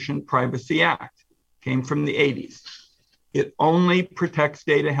Communication Privacy Act. It came from the 80s. It only protects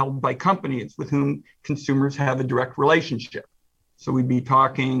data held by companies with whom consumers have a direct relationship. So we'd be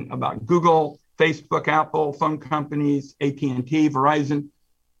talking about Google, Facebook, Apple, phone companies, AT&T, Verizon.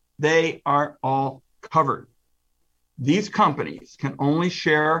 They are all covered. These companies can only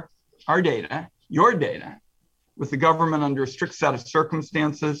share our data, your data, with the government under a strict set of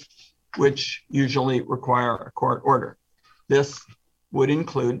circumstances, which usually require a court order. This would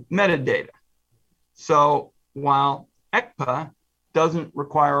include metadata. So while ECPA doesn't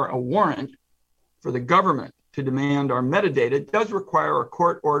require a warrant for the government to demand our metadata, it does require a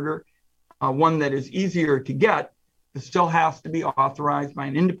court order, one that is easier to get. It still has to be authorized by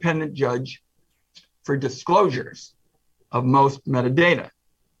an independent judge for disclosures of most metadata.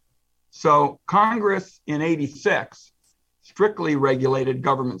 So Congress in '86 strictly regulated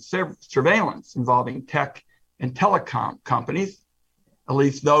government surveillance involving tech and telecom companies, at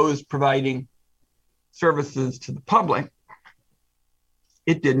least those providing services to the public.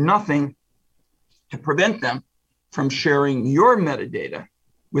 It did nothing to prevent them from sharing your metadata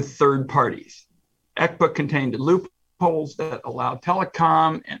with third parties. ECPA contained loopholes that allowed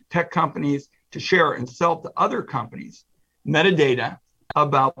telecom and tech companies to share and sell to other companies metadata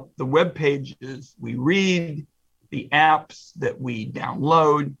about the web pages we read, the apps that we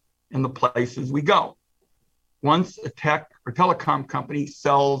download, and the places we go. Once a tech or telecom company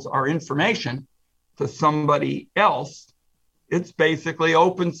sells our information to somebody else, it's basically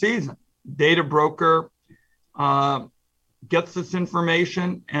open season. Data broker gets this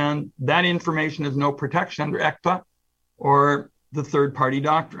information, and that information has no protection under ECPA or the third-party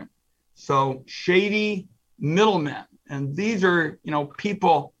doctrine. So shady middlemen, and these are,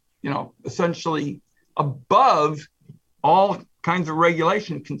 people, essentially above all kinds of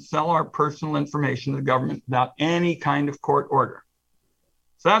regulation, can sell our personal information to the government without any kind of court order.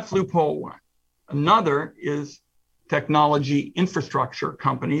 So that's loophole one. Another is technology infrastructure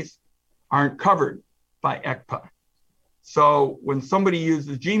companies aren't covered by ECPA. So when somebody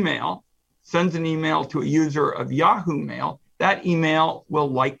uses Gmail, sends an email to a user of Yahoo Mail, that email will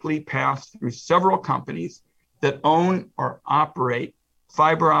likely pass through several companies that own or operate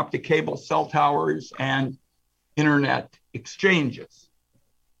fiber optic cable cell towers and internet exchanges.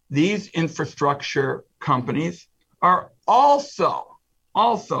 These infrastructure companies are also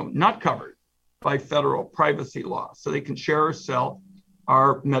not covered by federal privacy law, so they can share or sell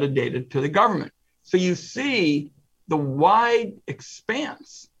our metadata to the government. So you see the wide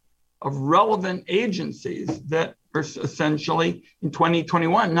expanse of relevant agencies that are essentially in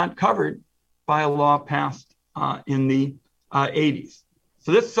 2021 not covered by a law passed in the 80s.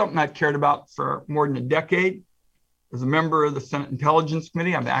 So this is something I've cared about for more than a decade. As a member of the Senate Intelligence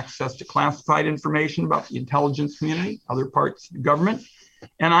Committee, I have access to classified information about the intelligence community, other parts of the government,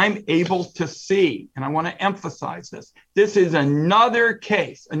 and I'm able to see, and I want to emphasize this is another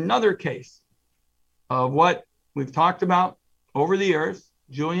case of what we've talked about over the years,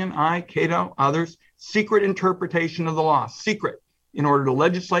 Julian, I, Cato, others, secret interpretation of the law, secret, in order to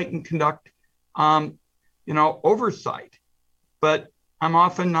legislate and conduct oversight. But I'm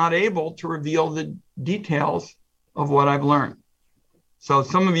often not able to reveal the details of what I've learned. So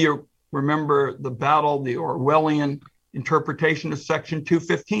some of you remember the Orwellian interpretation of Section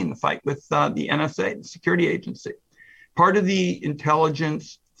 215, the fight with the NSA, the security agency. Part of the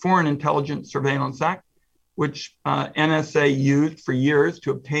Foreign Intelligence Surveillance Act, which NSA used for years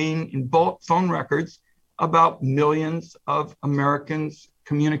to obtain in bulk phone records about millions of Americans'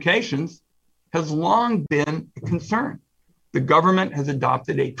 communications, has long been a concern. The government has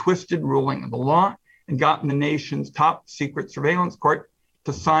adopted a twisted ruling of the law and gotten the nation's top secret surveillance court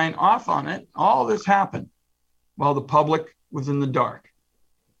to sign off on it. All this happened while the public was in the dark.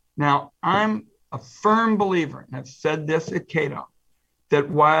 Now, I'm a firm believer, and I've said this at Cato, that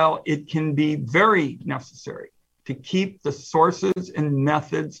while it can be very necessary to keep the sources and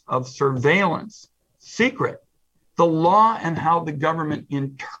methods of surveillance secret, the law and how the government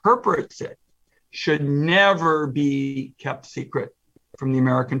interprets it should never be kept secret from the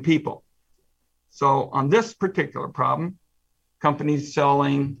American people. So on this particular problem, companies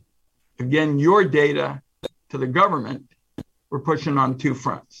selling, again, your data to the government, we're pushing on two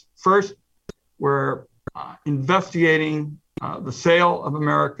fronts. First, we're investigating the sale of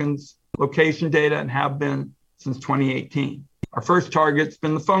Americans' location data and have been since 2018. Our first target's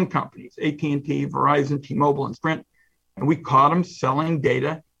been the phone companies, AT&T, Verizon, T-Mobile, and Sprint. And we caught them selling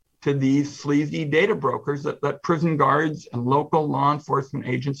data to these sleazy data brokers that let prison guards and local law enforcement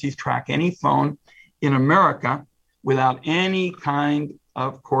agencies track any phone in America without any kind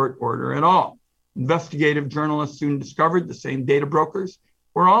of court order at all. Investigative journalists soon discovered the same data brokers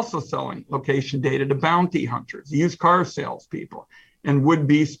were also selling location data to bounty hunters, used car salespeople, and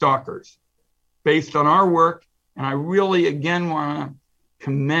would-be stalkers. Based on our work, and I really, again, want to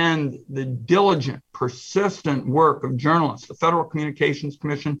commend the diligent, persistent work of journalists. The Federal Communications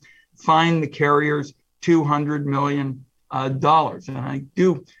Commission fined the carriers $200 million. And I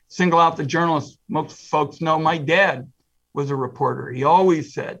do single out the journalists. Most folks know my dad was a reporter. He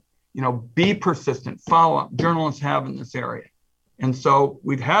always said, be persistent, follow up. Journalists have in this area. And so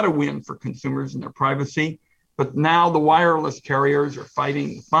we've had a win for consumers and their privacy, but now the wireless carriers are fighting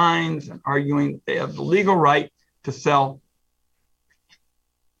the fines and arguing that they have the legal right to sell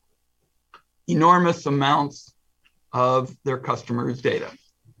enormous amounts of their customers' data.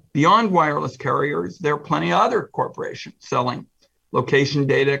 Beyond wireless carriers, there are plenty of other corporations selling location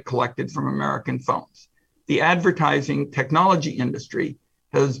data collected from American phones. The advertising technology industry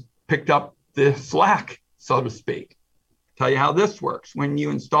has picked up the slack, so to speak. Tell you how this works. When you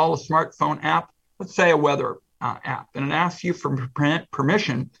install a smartphone app, let's say a weather app, and it asks you for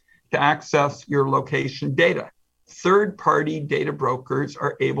permission to access your location data, third-party data brokers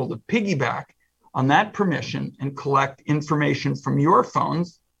are able to piggyback on that permission and collect information from your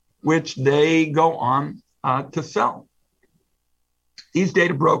phones, which they go on to sell. These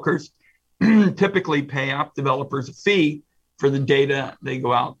data brokers typically pay app developers a fee for the data they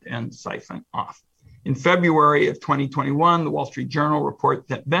go out and siphon off. In February of 2021, the Wall Street Journal reported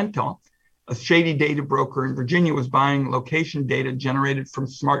that Ventel, a shady data broker in Virginia, was buying location data generated from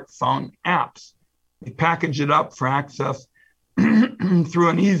smartphone apps. They packaged it up for access through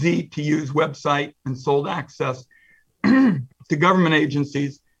an easy-to-use website and sold access to government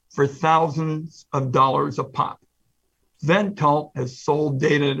agencies for thousands of dollars a pop. Ventel has sold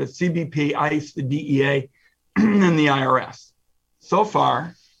data to CBP, ICE, the DEA, and the IRS. So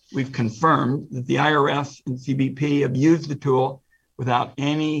far, we've confirmed that the IRS and CBP have used the tool without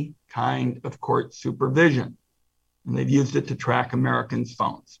any kind of court supervision, and they've used it to track Americans'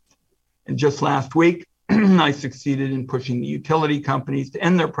 phones. And just last week, I succeeded in pushing the utility companies to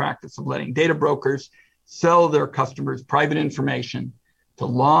end their practice of letting data brokers sell their customers' private information to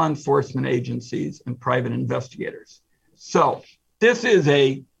law enforcement agencies and private investigators. So this is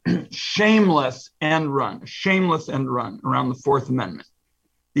a shameless end run around the Fourth Amendment.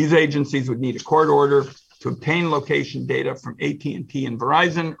 These agencies would need a court order to obtain location data from AT&T and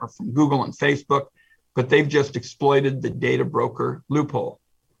Verizon or from Google and Facebook, but they've just exploited the data broker loophole.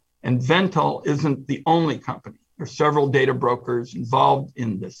 And Ventel isn't the only company. There are several data brokers involved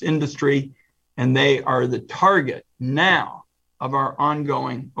in this industry, and they are the target now of our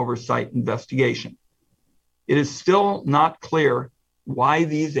ongoing oversight investigation. It is still not clear why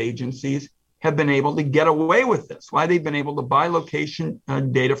these agencies have been able to get away with this, why they've been able to buy location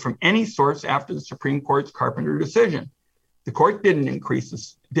data from any source after the Supreme Court's Carpenter decision. The court didn't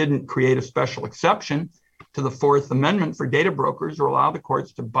create a special exception to the Fourth Amendment for data brokers or allow the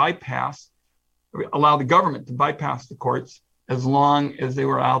government to bypass the courts as long as they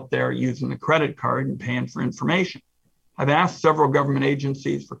were out there using the credit card and paying for information. I've asked several government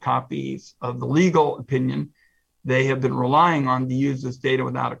agencies for copies of the legal opinion they have been relying on to use this data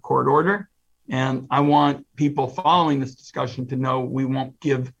without a court order. And I want people following this discussion to know we won't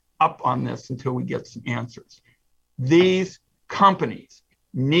give up on this until we get some answers. These companies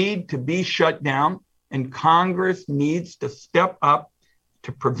need to be shut down, and Congress needs to step up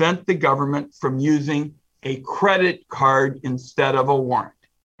to prevent the government from using a credit card instead of a warrant.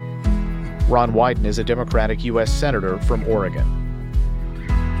 Ron Wyden is a Democratic U.S. Senator from Oregon.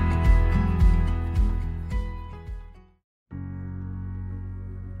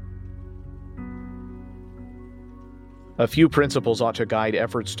 A few principles ought to guide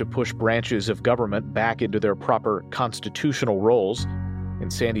efforts to push branches of government back into their proper constitutional roles. In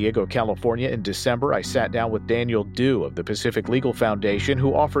San Diego, California in December, I sat down with Daniel Dew of the Pacific Legal Foundation,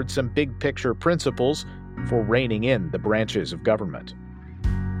 who offered some big picture principles for reining in the branches of government.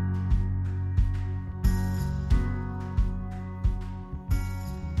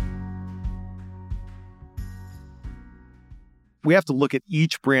 We have to look at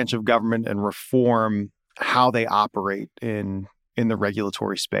each branch of government and reform how they operate in the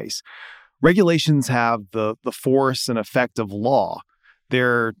regulatory space. Regulations have the force and effect of law.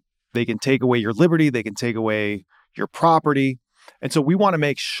 They can take away your liberty, they can take away your property. And so we want to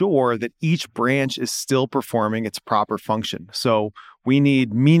make sure that each branch is still performing its proper function. So we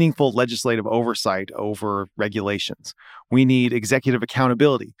need meaningful legislative oversight over regulations. We need executive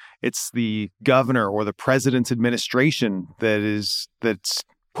accountability. It's the governor or the president's administration that's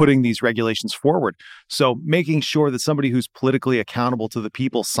putting these regulations forward. So making sure that somebody who's politically accountable to the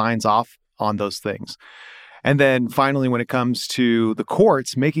people signs off on those things. And then finally, when it comes to the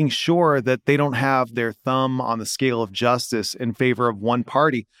courts, making sure that they don't have their thumb on the scale of justice in favor of one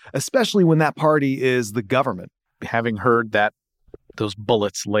party, especially when that party is the government. Having heard those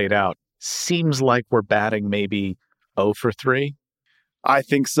bullets laid out, seems like we're batting maybe 0 for 3. I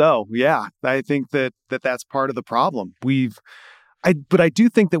think so. Yeah, I think that's part of the problem. But I do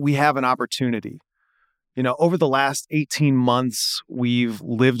think that we have an opportunity. Over the last 18 months, we've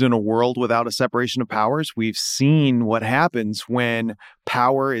lived in a world without a separation of powers. We've seen what happens when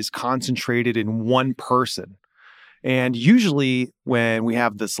power is concentrated in one person. And usually when we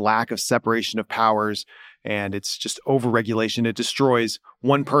have this lack of separation of powers and it's just overregulation, it destroys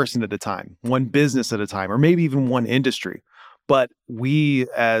one person at a time, one business at a time, or maybe even one industry. But we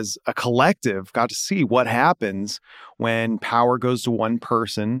as a collective got to see what happens when power goes to one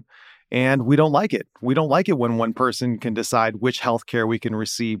person. And we don't like it. We don't like it when one person can decide which healthcare we can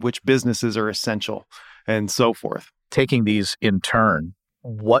receive, which businesses are essential, and so forth. Taking these in turn,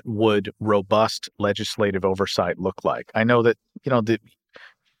 what would robust legislative oversight look like? I know that,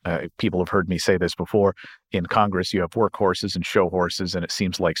 people have heard me say this before. In Congress, you have workhorses and show horses, and it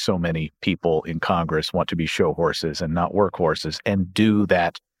seems like so many people in Congress want to be show horses and not workhorses and do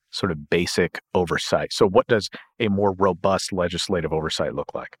that sort of basic oversight. So what does a more robust legislative oversight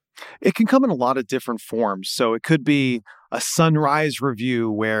look like? It can come in a lot of different forms. So it could be a sunrise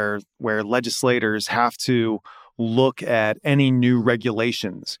review where legislators have to look at any new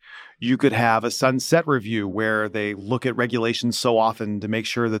regulations. You could have a sunset review where they look at regulations so often to make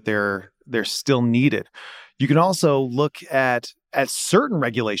sure that they're still needed. You can also look at certain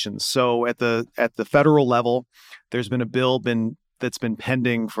regulations. So at the federal level, there's been a bill that's been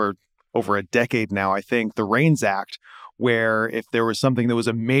pending for over a decade now, I think, the REINS Act, where if there was something that was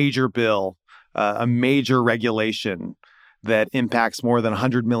a major bill, a major regulation that impacts more than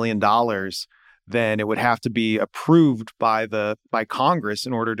 $100 million, then it would have to be approved by Congress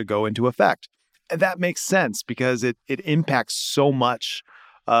in order to go into effect. And that makes sense because it impacts so much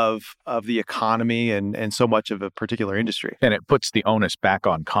of the economy and so much of a particular industry. And it puts the onus back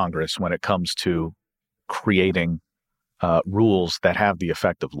on Congress when it comes to creating rules that have the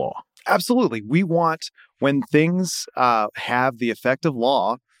effect of law. Absolutely. We want, when things have the effect of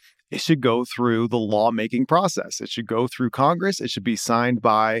law, it should go through the lawmaking process. It should go through Congress. It should be signed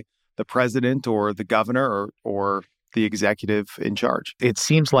by the president or the governor or the executive in charge. It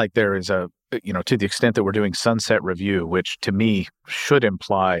seems like there is to the extent that we're doing sunset review, which to me should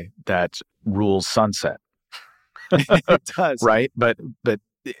imply that rules sunset. It does. Right? But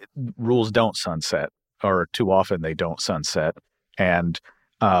rules don't sunset, or too often they don't sunset. And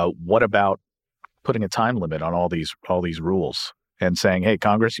what about putting a time limit on all these rules and saying, hey,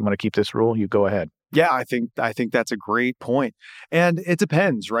 Congress, you want to keep this rule? You go ahead. Yeah, I think that's a great point. And it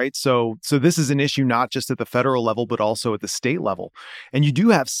depends, right? So this is an issue not just at the federal level, but also at the state level. And you do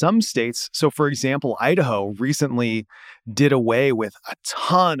have some states. So for example, Idaho recently did away with a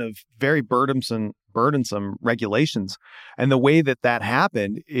ton of very burdensome regulations. And the way that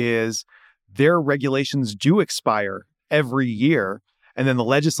happened is their regulations do expire every year. And then the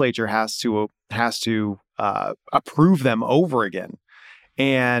legislature has to approve them over again.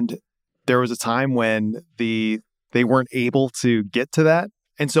 And there was a time when they weren't able to get to that.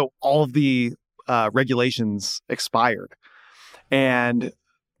 And so all of the regulations expired. And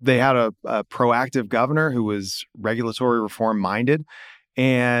they had a proactive governor who was regulatory reform minded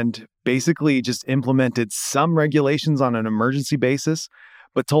and basically just implemented some regulations on an emergency basis,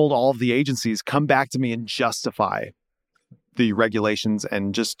 but told all of the agencies, come back to me and justify the regulations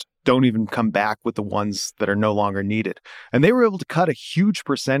and just don't even come back with the ones that are no longer needed. And they were able to cut a huge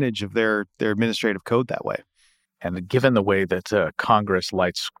percentage of their administrative code that way. And given the way that Congress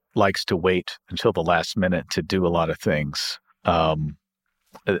likes to wait until the last minute to do a lot of things,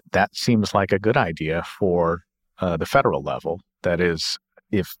 That seems like a good idea for the federal level. That is,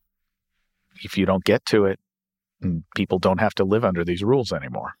 if you don't get to it, people don't have to live under these rules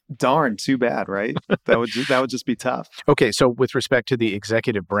anymore. Darn, too bad, right? That would just be tough. Okay, so with respect to the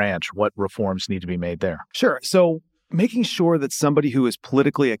executive branch, what reforms need to be made there? Sure. So making sure that somebody who is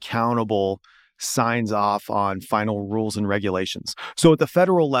politically accountable signs off on final rules and regulations. So at the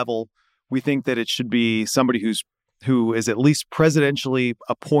federal level, we think that it should be somebody who is at least presidentially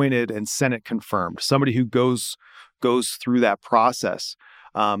appointed and Senate confirmed, somebody who goes through that process.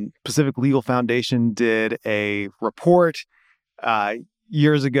 Pacific Legal Foundation did a report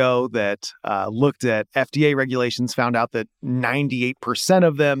years ago that looked at FDA regulations, found out that 98%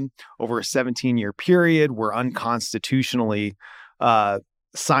 of them over a 17-year period were unconstitutionally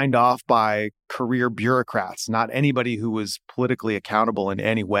signed off by career bureaucrats, not anybody who was politically accountable in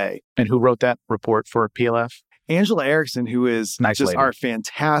any way. And who wrote that report for PLF? Angela Erickson, who is our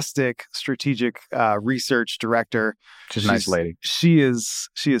fantastic strategic research director. She's a nice lady. She is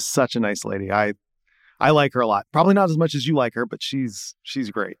such a nice lady. I like her a lot. Probably not as much as you like her, but she's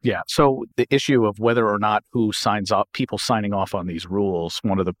great. Yeah. So the issue of whether or not who signs off, people signing off on these rules,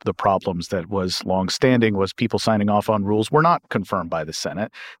 one of the problems that was longstanding was people signing off on rules were not confirmed by the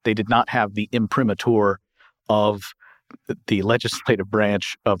Senate. They did not have the imprimatur of the legislative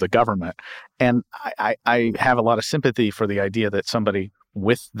branch of the government. And I have a lot of sympathy for the idea that somebody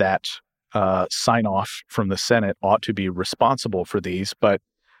with that sign off from the Senate ought to be responsible for these. But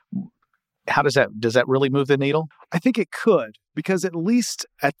how does that really move the needle? I think it could, because at least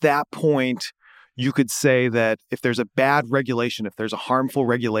at that point, you could say that if there's a bad regulation, if there's a harmful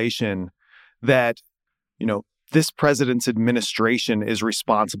regulation, that, this president's administration is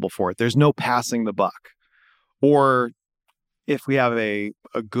responsible for it. There's no passing the buck. Or if we have a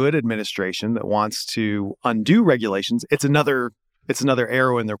good administration that wants to undo regulations, it's another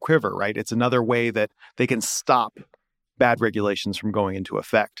arrow in their quiver, right? It's another way that they can stop bad regulations from going into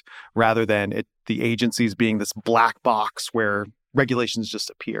effect, rather than the agencies being this black box where regulations just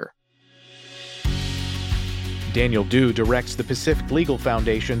appear. Daniel Du directs the Pacific Legal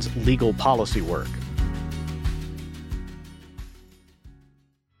Foundation's legal policy work.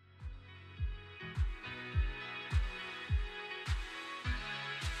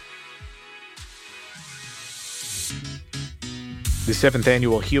 The 7th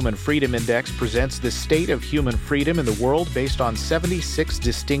Annual Human Freedom Index presents the state of human freedom in the world based on 76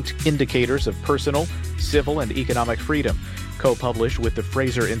 distinct indicators of personal, civil, and economic freedom. Co-published with the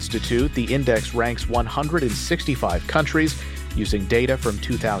Fraser Institute, the index ranks 165 countries using data from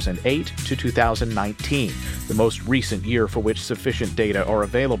 2008 to 2019, the most recent year for which sufficient data are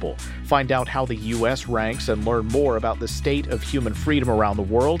available. Find out how the U.S. ranks and learn more about the state of human freedom around the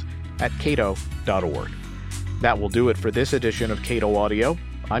world at cato.org. That will do it for this edition of Cato Audio.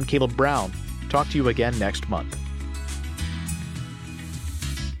 I'm Caleb Brown. Talk to you again next month.